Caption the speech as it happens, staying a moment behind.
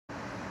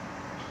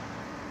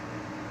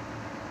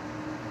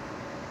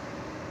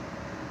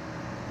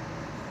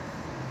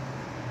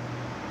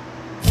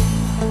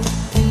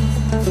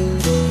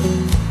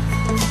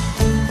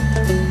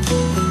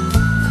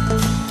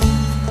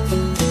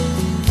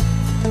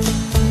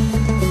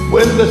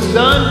When the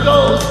sun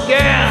goes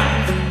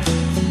down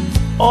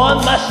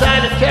on my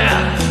side of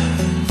town,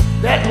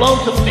 that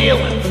lonesome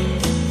feeling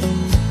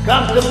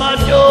comes to my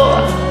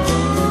door.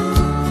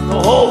 The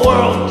whole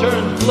world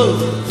turns blue.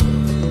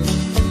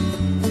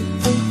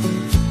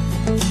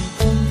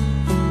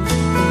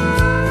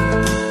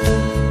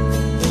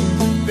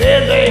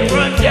 There's a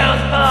rundown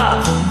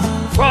bar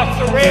across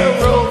the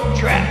railroad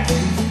tracks.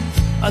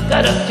 I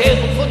got a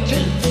table for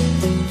two,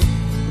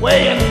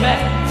 way in the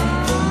back,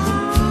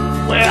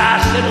 where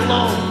I sit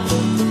alone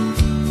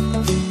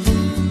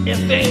and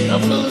think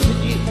of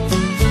losing you.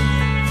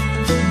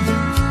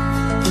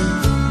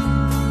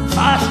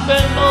 I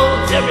spend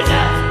most every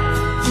night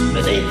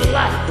beneath the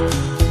light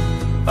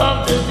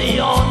of the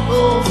neon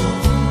moon.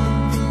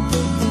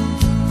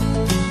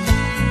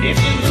 If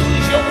you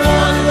lose your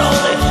one and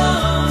only,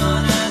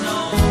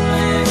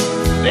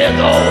 there's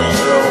always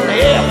room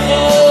here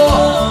for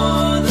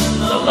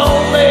the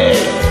lonely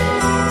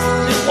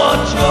to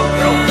watch your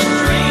broken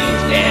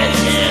dreams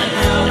dance in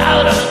and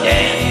out of the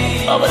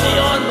dance of a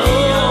neon moon.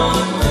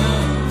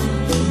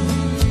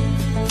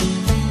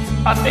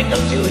 I think of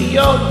two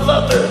young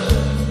lovers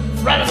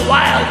running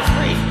wild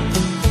free.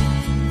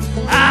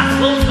 I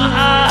close my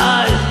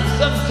eyes and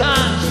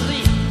sometimes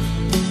see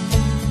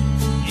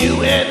you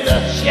in the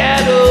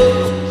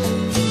shadows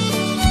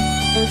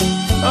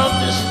of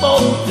the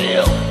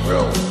smoke-filled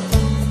room.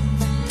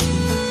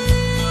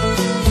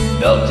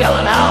 No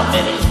telling how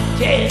many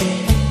days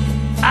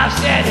I've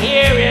sat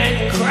here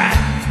and cried,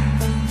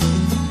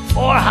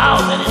 or how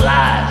many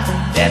lies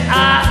that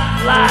I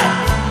lied,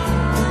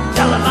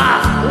 telling my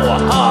poor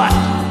heart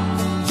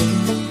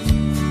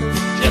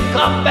to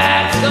come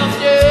back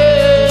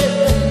someday.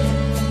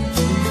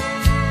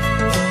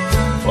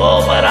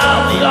 Oh, but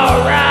I'll be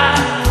alright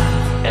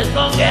as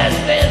long as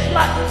there's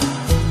light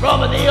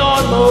from a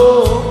neon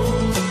moon.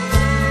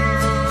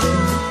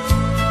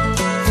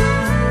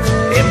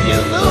 If you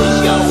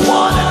lose your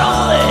one and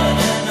only,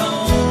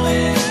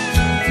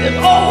 there's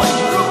always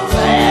room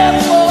there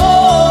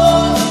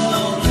for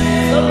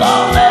the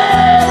lonely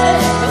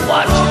to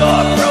watch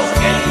your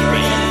broken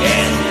dreams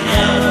dancing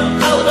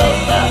out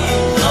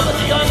of the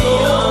neon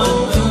moon.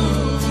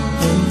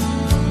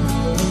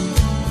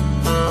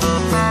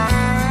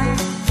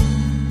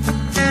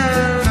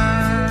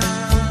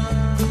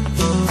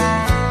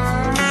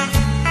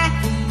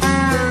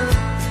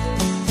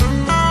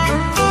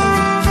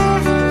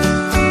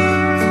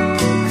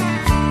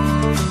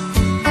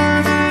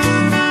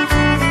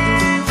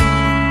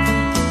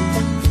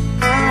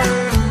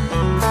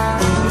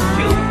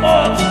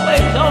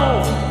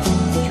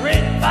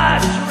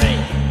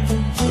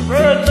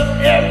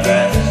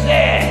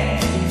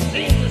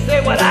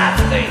 What I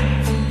think,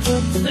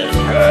 this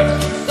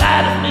hurts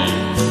inside of me,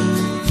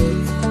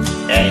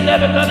 ain't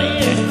never gonna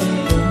end.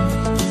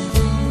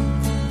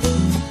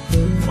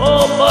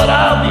 Oh, but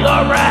I'll be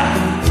alright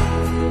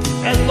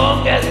as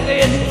long as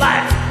there's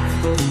light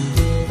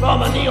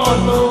from a neon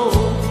moon.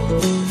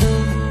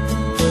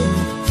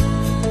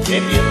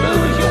 If you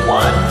lose your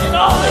one and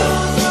all,